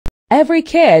Every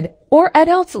kid or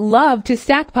adults love to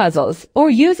stack puzzles or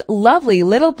use lovely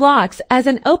little blocks as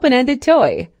an open-ended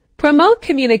toy. Promote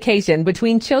communication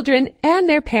between children and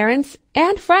their parents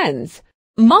and friends.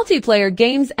 Multiplayer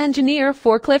games engineer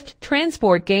Forklift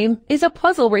Transport Game is a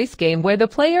puzzle race game where the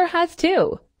player has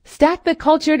to stack the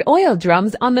cultured oil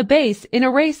drums on the base in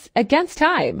a race against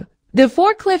time. The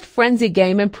Forklift Frenzy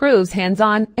Game improves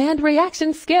hands-on and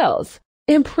reaction skills,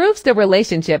 improves the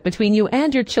relationship between you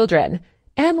and your children,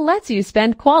 and lets you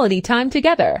spend quality time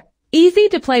together. Easy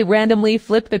to play. Randomly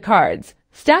flip the cards.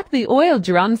 Stack the oil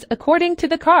drums according to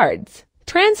the cards.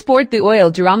 Transport the oil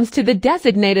drums to the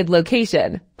designated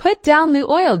location. Put down the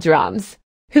oil drums.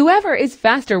 Whoever is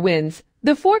faster wins.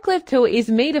 The forklift toy is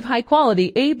made of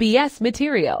high-quality ABS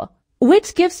material,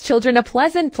 which gives children a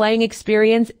pleasant playing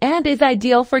experience and is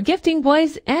ideal for gifting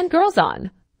boys and girls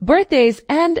on birthdays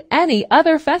and any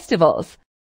other festivals.